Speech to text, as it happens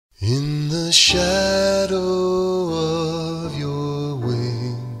In the shadow of your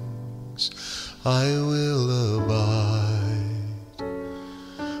wings, I will abide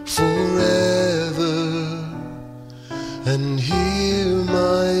forever and hear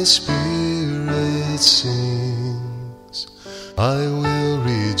my spirit sings. I will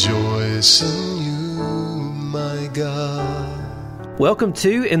rejoice in you, my God. Welcome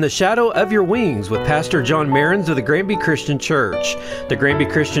to In the Shadow of Your Wings with Pastor John Mehrens of the Granby Christian Church. The Granby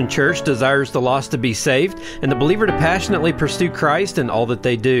Christian Church desires the lost to be saved and the believer to passionately pursue Christ in all that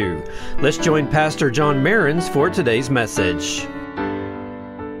they do. Let's join Pastor John Mehrens for today's message.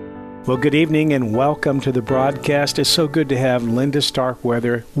 Well, good evening and welcome to the broadcast. It's so good to have Linda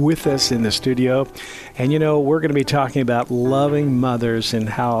Starkweather with us in the studio. And you know, we're going to be talking about loving mothers and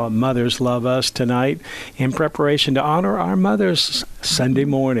how mothers love us tonight in preparation to honor our mothers Sunday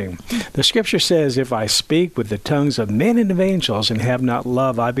morning. The scripture says, if I speak with the tongues of men and of angels and have not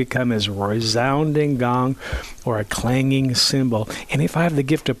love, I become as a resounding gong or a clanging cymbal. And if I have the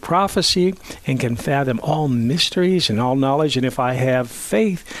gift of prophecy and can fathom all mysteries and all knowledge, and if I have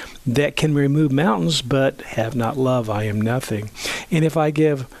faith that can remove mountains, but have not love, I am nothing. And if I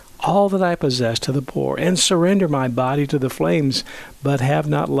give all that I possess to the poor and surrender my body to the flames, but have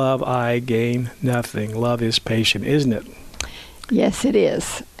not love, I gain nothing. Love is patient, isn't it? Yes, it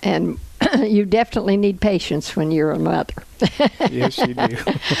is. And you definitely need patience when you're a mother. Yes, you do.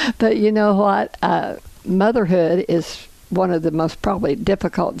 But you know what? Motherhood is one of the most probably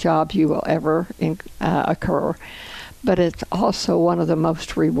difficult jobs you will ever occur. But it's also one of the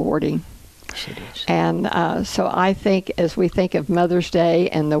most rewarding. Yes, it is. And so I think as we think of Mother's Day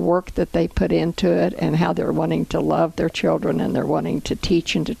and the work that they put into it and how they're wanting to love their children and they're wanting to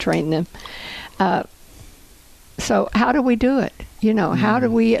teach and to train them. So how do we do it? You know, how do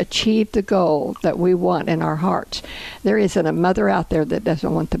we achieve the goal that we want in our hearts? There isn't a mother out there that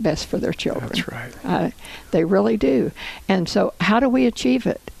doesn't want the best for their children. That's right. They really do. And so how do we achieve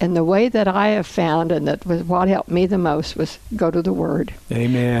it? And the way that I have found, and that was what helped me the most, was go to the Word.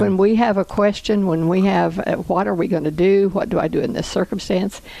 Amen. When we have a question, when we have, what are we going to do? What do I do in this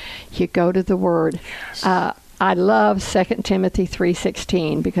circumstance? You go to the Word. Yes. I love 2 Timothy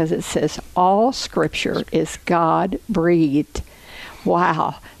 3:16 because it says, all Scripture is God-breathed.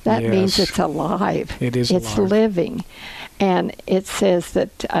 Wow, that means it's alive. It is It's alive. living. And it says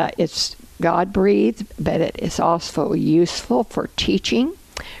that it's God-breathed, but it is also useful for teaching,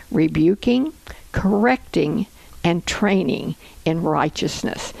 rebuking, correcting, and training in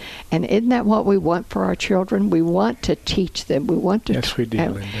righteousness. And isn't that what we want for our children? We want to teach them. We want to. Yes, we do,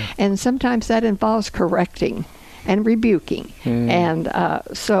 Linda. And sometimes that involves correcting and rebuking. And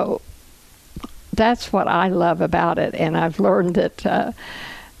so that's what I love about it. And I've learned that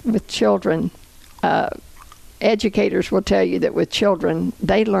with children, educators will tell you that with children,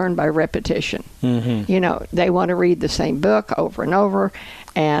 they learn by repetition. You know, they want to read the same book over and over,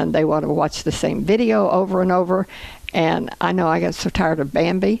 and they want to watch the same video over and over. And I know I got so tired of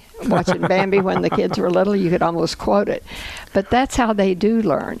Bambi, watching Bambi when the kids were little, you could almost quote it. But that's how they do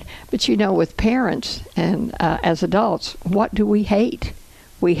learn. But you know, with parents and as adults, what do we hate?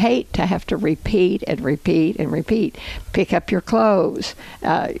 We hate to have to repeat and repeat and repeat. Pick up your clothes.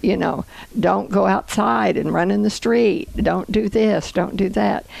 You know, don't go outside and run in the street. Don't do this. Don't do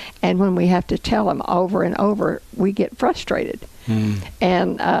that. And when we have to tell them over and over, we get frustrated.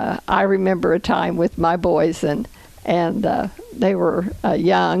 And I remember a time with my boys, and they were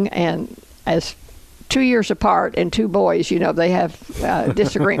young, and as 2 years apart and two boys, you know, they have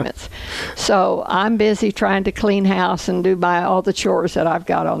disagreements. So I'm busy trying to clean house and do all the chores that I've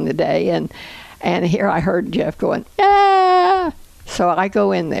got on the day. And here I heard Jeff going, ah! So I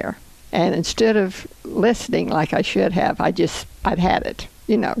go in there. And instead of listening like I should have, I'd had it.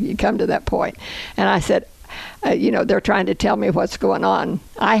 You know, you come to that point. And I said, you know, they're trying to tell me what's going on.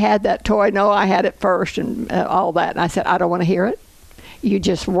 I had that toy. No, I had it first and all that. And I said, I don't want to hear it. You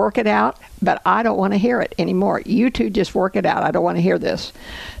just work it out, but I don't want to hear it anymore. You two just work it out. I don't want to hear this.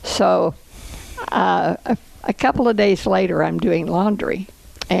 So a couple of days later, I'm doing laundry,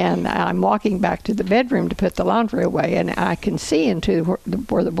 and I'm walking back to the bedroom to put the laundry away, and I can see into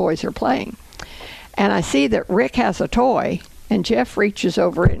where the boys are playing. And I see that Rick has a toy, and Jeff reaches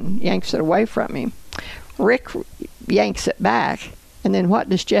over and yanks it away from him. Rick yanks it back, and then what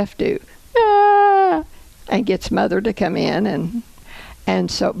does Jeff do? Ah! And gets Mother to come in,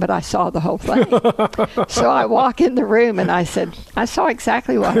 but I saw the whole thing. So I walk in the room and I said, I saw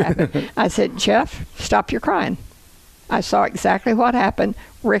exactly what happened. I said, Jeff, stop your crying. I saw exactly what happened.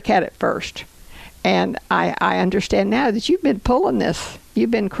 Rick had it first. And I understand now that you've been pulling this.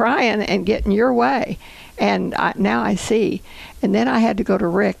 You've been crying and getting your way. And now I see. And then I had to go to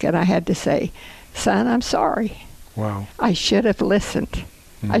Rick and I had to say, son, I'm sorry. Wow. I should have listened.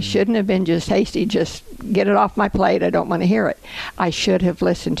 I shouldn't have been just hasty, just get it off my plate. I don't want to hear it. I should have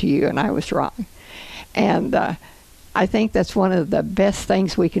listened to you, and I was wrong. And I think that's one of the best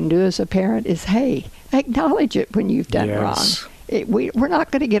things we can do as a parent is, hey, acknowledge it when you've done wrong. We're not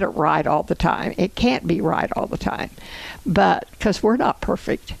going to get it right all the time. It can't be right all the time, but because we're not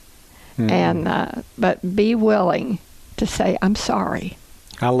perfect. And but be willing to say, I'm sorry.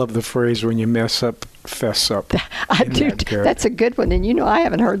 I love the phrase, when you mess up, fess up. I do. That's a good one. And I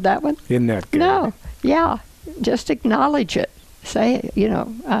haven't heard that one. Isn't that good? No. Yeah. Just acknowledge it. Say,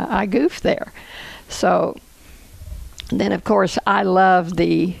 I goofed there. So then, of course, I love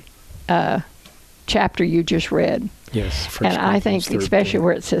the chapter you just read. Yes. And I think especially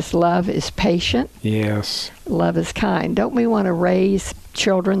where it says love is patient. Yes. Love is kind. Don't we want to raise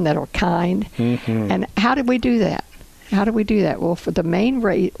children that are kind? And how do we do that? How do we do that? Well, for the main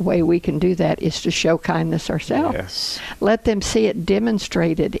way we can do that is to show kindness ourselves. Yes. Let them see it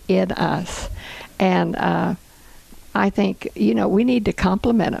demonstrated in us. And I think, we need to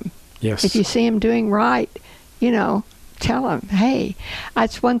compliment them. Yes. If you see them doing right, tell them, hey,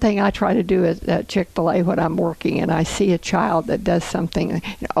 that's one thing I try to do at Chick-fil-A when I'm working and I see a child that does something,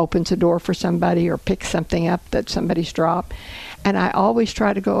 opens a door for somebody or picks something up that somebody's dropped. And I always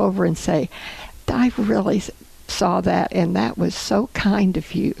try to go over and say, I really saw that, and that was so kind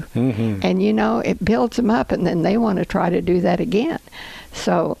of you. And it builds them up, and then they want to try to do that again.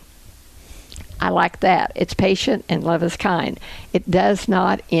 So I like that. It's patient and love is kind. It does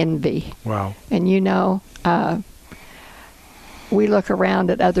not envy. Wow. And we look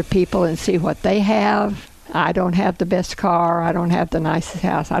around at other people and see what they have. I don't have the best car. I don't have the nicest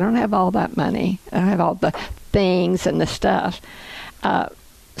house. I don't have all that money. I don't have all the things and the stuff.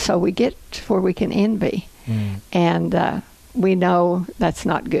 So we get to where we can envy. And we know that's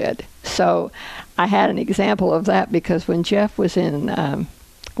not good. So I had an example of that because when Jeff was in,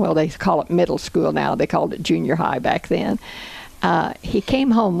 they call it middle school now. They called it junior high back then. He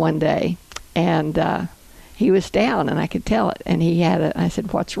came home one day, and he was down, and I could tell it. And I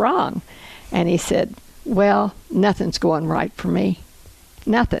said, what's wrong? And he said, well, nothing's going right for me.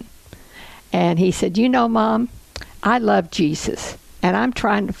 Nothing. And he said, Mom, I love Jesus, and I'm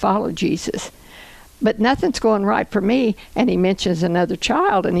trying to follow Jesus. But nothing's going right for me. And he mentions another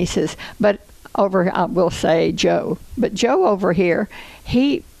child, and he says, but we'll say Joe. But Joe over here,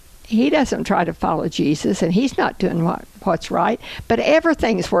 he doesn't try to follow Jesus, and he's not doing what's right. But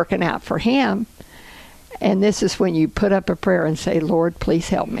everything's working out for him. And this is when you put up a prayer and say, Lord, please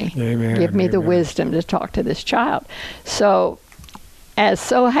help me. Amen. Give me the wisdom to talk to this child. So as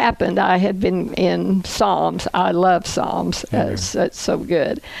so happened, I had been in Psalms. I love Psalms. It's so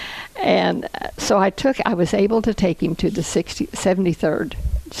good. And so I was able to take him to the 73rd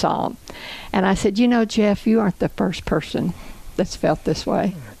Psalm. And I said, Jeff, you aren't the first person that's felt this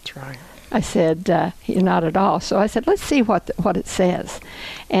way. That's right. I said, you're not at all. So I said, let's see what it says.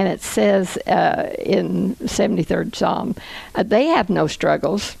 And it says in 73rd Psalm, they have no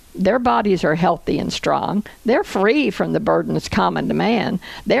struggles. Their bodies are healthy and strong. They're free from the burdens common to man.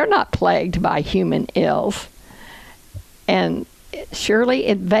 They're not plagued by human ills. And surely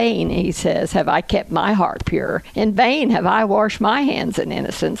in vain, he says, have I kept my heart pure. In vain have I washed my hands in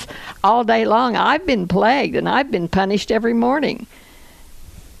innocence. All day long I've been plagued, and I've been punished every morning.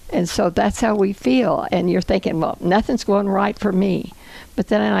 And so that's how we feel. And you're thinking, well, nothing's going right for me. But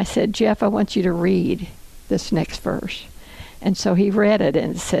then I said, Jeff, I want you to read this next verse. And so he read it,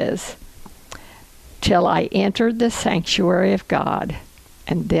 and it says, till I entered the sanctuary of God,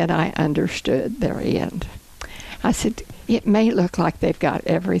 and then I understood their end. I said, it may look like they've got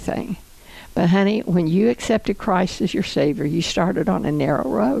everything. But honey, when you accepted Christ as your Savior, you started on a narrow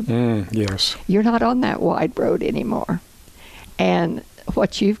road. Yes. You're not on that wide road anymore. And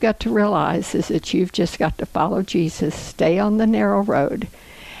what you've got to realize is that you've just got to follow Jesus, stay on the narrow road,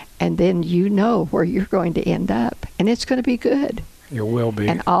 and then you know where you're going to end up. And it's going to be good. It will be.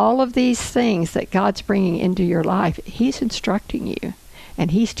 And all of these things that God's bringing into your life, He's instructing you,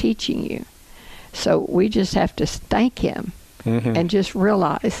 and He's teaching you. So we just have to thank Him and just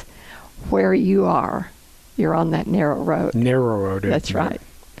realize where you are. You're on that narrow road. Narrow road. That's right.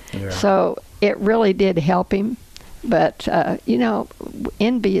 Yeah. So it really did help him. But,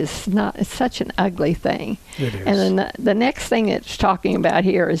 envy is it's such an ugly thing. It is. And then the next thing it's talking about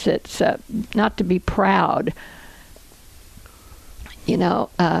here is it's not to be proud.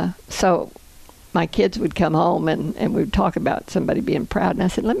 So my kids would come home and we'd talk about somebody being proud. And I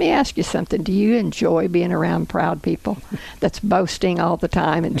said, let me ask you something. Do you enjoy being around proud people that's boasting all the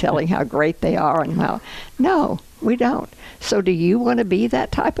time and telling how great they are and how? No, we don't. So do you want to be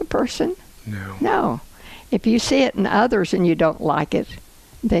that type of person? No. No. If you see it in others and you don't like it,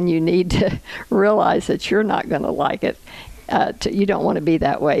 then you need to realize that you're not going to like it. You don't want to be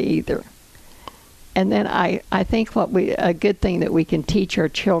that way either. And then I think a good thing that we can teach our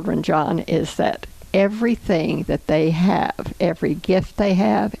children, John, is that everything that they have, every gift they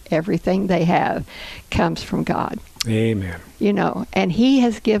have, everything they have comes from God. Amen. And He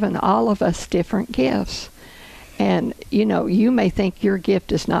has given all of us different gifts. And, you may think your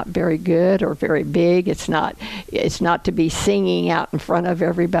gift is not very good or very big. It's not to be singing out in front of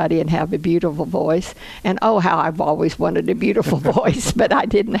everybody and have a beautiful voice. And, oh, how I've always wanted a beautiful voice, but I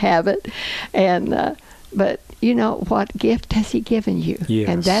didn't have it. And, but what gift has He given you? Yes.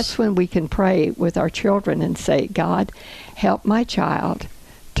 And that's when we can pray with our children and say, God, help my child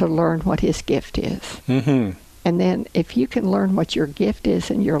to learn what his gift is. Mm-hmm. And then if you can learn what your gift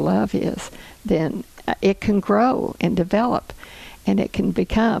is and your love is, then it can grow and develop, and it can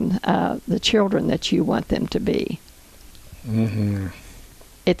become the children that you want them to be. Mm-hmm.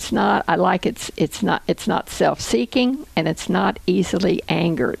 It's not. I like it's not. It's not self-seeking, and it's not easily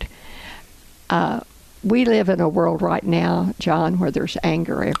angered. We live in a world right now, John, where there's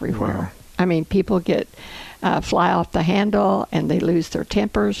anger everywhere. Wow. I mean, people get fly off the handle, and they lose their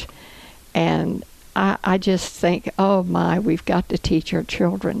tempers, and I just think, oh my, we've got to teach our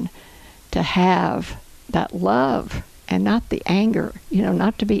children to have that love and not the anger,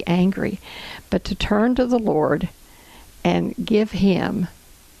 not to be angry, but to turn to the Lord and give Him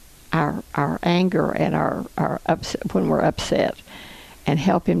our anger and our upset when we're upset, and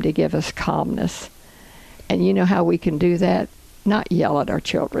help Him to give us calmness. And you know how we can do that? Not yell at our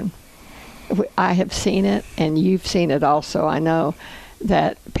children. I have seen it, and you've seen it also. I know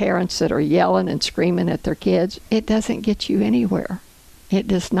that parents that are yelling and screaming at their kids, it doesn't get you anywhere. It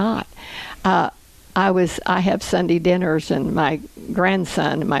does not. I have Sunday dinners, and my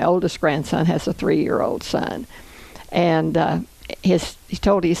oldest grandson has a 3-year-old son, and he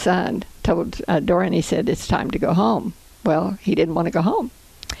told Dorian, he said, it's time to go home. Well, he didn't want to go home.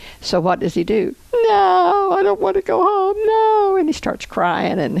 So what does he do? No, I don't want to go home, no. And he starts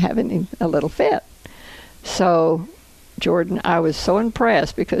crying and having a little fit. So Jordan, I was so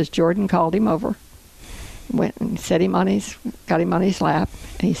impressed because Jordan called him over, went and got him on his lap,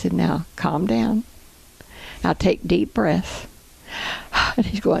 and he said, now, calm down. Now take deep breaths. And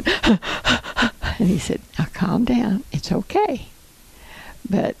he's going, and he said, now calm down. It's okay.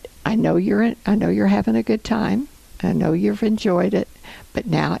 But I know you're having a good time. I know you've enjoyed it, but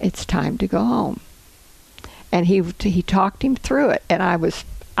now it's time to go home. And he talked him through it, and I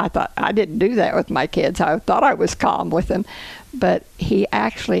thought, I didn't do that with my kids. I thought I was calm with them. But he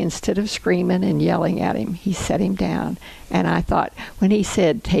actually, instead of screaming and yelling at him, he set him down. And I thought, when he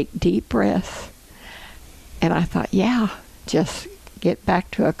said, take deep breaths, and I thought, yeah, just get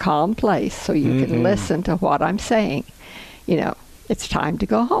back to a calm place so you can listen to what I'm saying. It's time to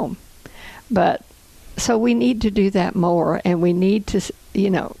go home. But so we need to do that more, and we need to,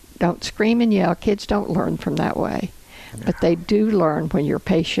 don't scream and yell. Kids don't learn from that way. But they do learn when you're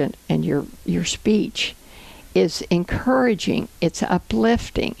patient and your speech is encouraging, it's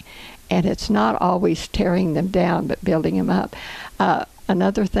uplifting, and it's not always tearing them down but building them up.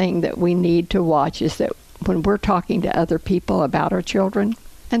 Another thing that we need to watch is that when we're talking to other people about our children,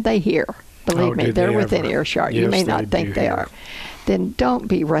 and they hear, believe me, they're within earshot. Yes, you may not think they are. Then don't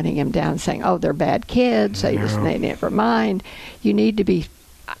be running them down saying, oh, they're bad kids, they never mind. You need to be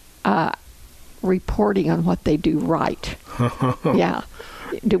reporting on what they do right. Yeah.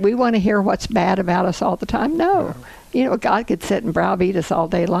 Do we want to hear what's bad about us all the time? No. God could sit and browbeat us all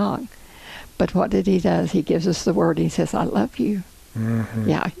day long. But what did He do? He gives us the word. He says, I love you. Mm-hmm.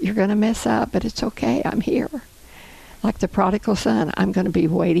 Yeah, you're going to mess up, but it's okay. I'm here. Like the prodigal son, I'm going to be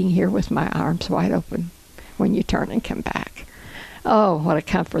waiting here with my arms wide open when you turn and come back. Oh, what a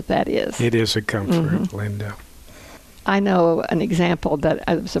comfort that is. It is a comfort, Linda. I know an example that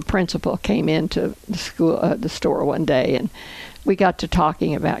as a principal came into the store one day, and we got to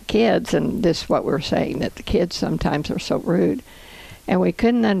talking about kids, and this is what we're saying, that the kids sometimes are so rude. And we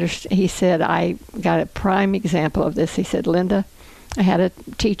couldn't understand. He said, I got a prime example of this. He said, Linda,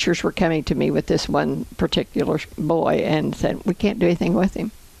 teachers were coming to me with this one particular boy and said, we can't do anything with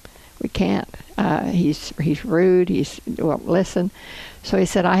him. We can't. He's rude. He won't listen. So he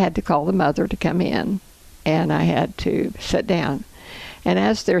said, I had to call the mother to come in, and I had to sit down. And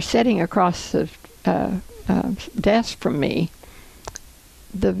as they're sitting across the desk from me,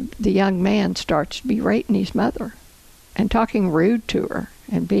 the young man starts berating his mother and talking rude to her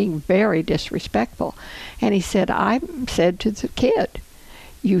and being very disrespectful. And he said, I said to the kid,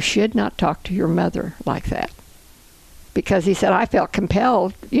 you should not talk to your mother like that. Because he said, I felt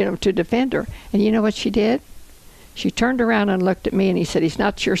compelled, to defend her. And you know what she did? She turned around and looked at me, and he said, he's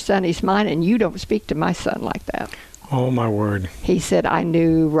not your son, he's mine, and you don't speak to my son like that. Oh, my word. He said, I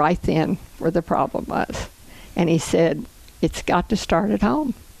knew right then where the problem was. And he said, it's got to start at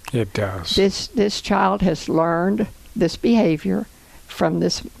home. It does. This child has learned this behavior from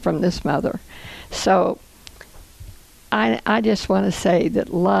this mother. So I just want to say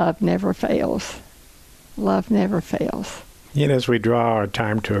that love never fails. Love never fails. As we draw our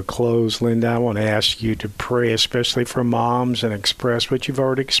time to a close, Linda, I want to ask you to pray, especially for moms, and express what you've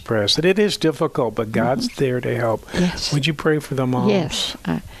already expressed, that it is difficult, but God's there to help. Yes. Would you pray for the moms? Yes.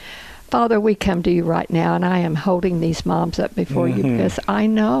 Father, we come to you right now, and I am holding these moms up before you because I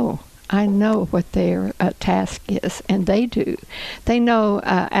know what their task is, and they do. They know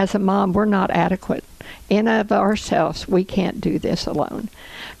as a mom, we're not adequate. In of ourselves, we can't do this alone.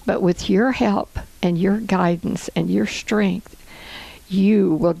 But with your help and your guidance and your strength,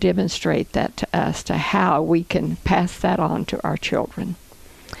 you will demonstrate that to us, to how we can pass that on to our children.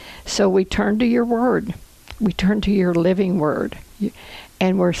 So we turn to your word. We turn to your living word.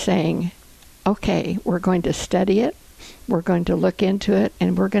 And we're saying, okay, we're going to study it. We're going to look into it,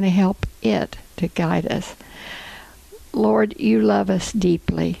 and we're going to help it to guide us. Lord, you love us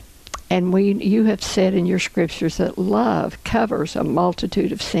deeply. And you have said in your scriptures that love covers a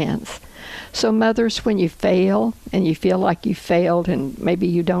multitude of sins. So mothers, when you fail and you feel like you failed and maybe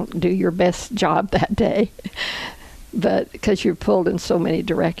you don't do your best job that day, but because you're pulled in so many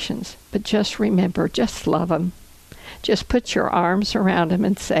directions, but just remember, just love them. Just put your arms around them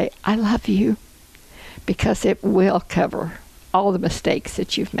and say, I love you, because it will cover all the mistakes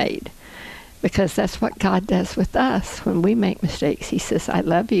that you've made. Because that's what God does with us when we make mistakes. He says, I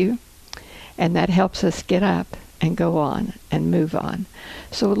love you. And that helps us get up and go on and move on.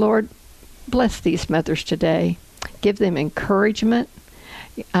 So, Lord, bless these mothers today. Give them encouragement.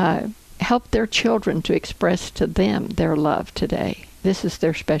 Help their children to express to them their love today. This is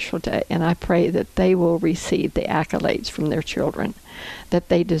their special day. And I pray that they will receive the accolades from their children that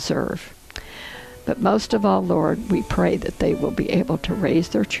they deserve. But most of all, Lord, we pray that they will be able to raise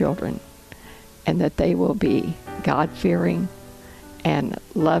their children and that they will be God-fearing and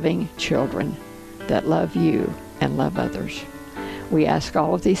loving children that love you and love others. We ask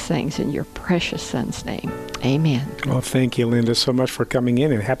all of these things in your precious Son's name. Amen. Well, thank you, Linda, so much for coming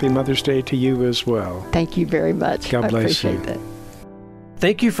in, and happy Mother's Day to you as well. Thank you very much. God bless you. I appreciate that.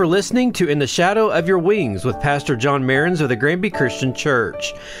 Thank you for listening to In the Shadow of Your Wings with Pastor John Mehrens of the Granby Christian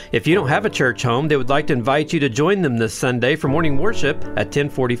Church. If you don't have a church home, they would like to invite you to join them this Sunday for morning worship at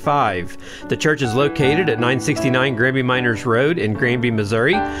 10:45. The church is located at 969 Granby Miners Road in Granby,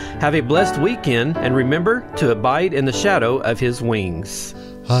 Missouri. Have a blessed weekend, and remember to abide in the shadow of His wings.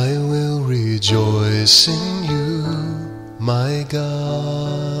 I will rejoice in you, my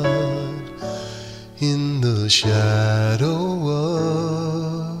God, in the shadow of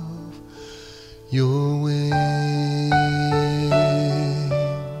your